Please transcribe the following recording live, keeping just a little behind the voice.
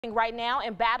Right now,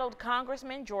 embattled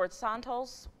Congressman George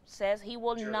Santos says he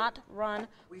will not run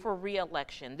for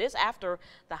re-election. This after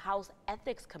the House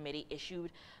Ethics Committee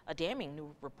issued a damning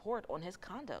new report on his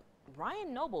conduct.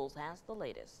 Ryan Nobles has the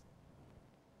latest.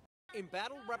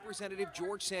 Embattled Representative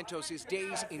George Santos'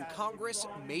 days in Congress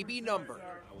may be numbered.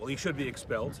 Well, he should be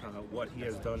expelled. What he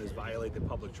has done is violate the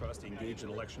public trust, engage in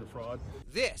election fraud.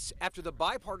 This after the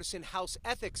bipartisan House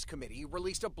Ethics Committee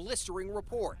released a blistering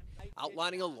report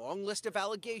outlining a long list of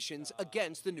allegations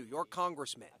against the New York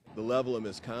congressman. The level of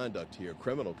misconduct here,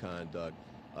 criminal conduct,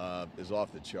 is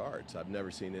off the charts. I've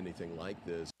never seen anything like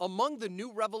this. Among the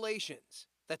new revelations,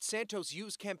 that Santos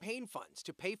used campaign funds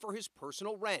to pay for his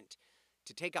personal rent,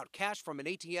 to take out cash from an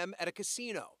ATM at a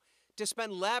casino, to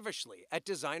spend lavishly at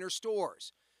designer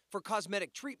stores, for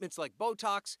cosmetic treatments like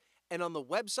Botox, and on the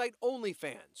website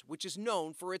OnlyFans, which is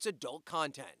known for its adult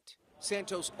content.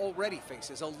 Santos already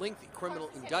faces a lengthy criminal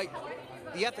indictment.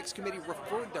 The Ethics Committee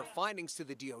referred their findings to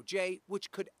the DOJ,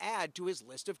 which could add to his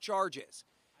list of charges.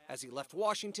 As he left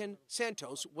Washington,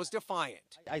 Santos was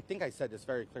defiant. I think I said this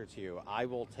very clear to you. I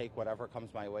will take whatever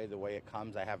comes my way the way it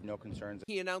comes. I have no concerns.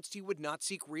 He announced he would not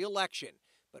seek re-election,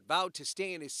 but vowed to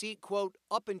stay in his seat, quote,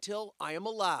 up until I am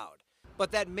allowed.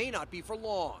 But that may not be for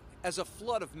long, as a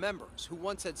flood of members who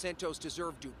once said Santos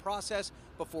deserved due process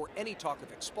before any talk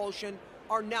of expulsion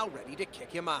are now ready to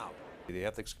kick him out. The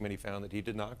Ethics Committee found that he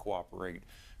did not cooperate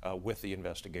with the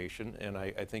investigation, and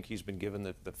I think he's been given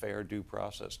the fair due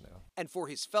process now. And for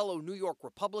his fellow New York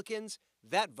Republicans,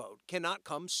 that vote cannot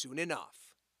come soon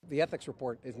enough. The ethics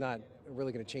report is not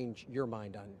really going to change your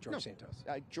mind on George Santos.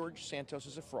 George Santos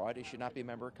is a fraud. He should not be a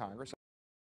member of Congress.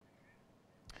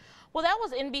 Well, that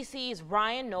was NBC's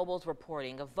Ryan Nobles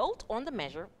reporting. A vote on the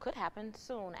measure could happen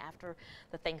soon after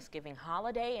the Thanksgiving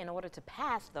holiday. In order to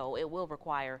pass, though, it will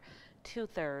require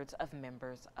 2/3 of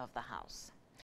members of the House.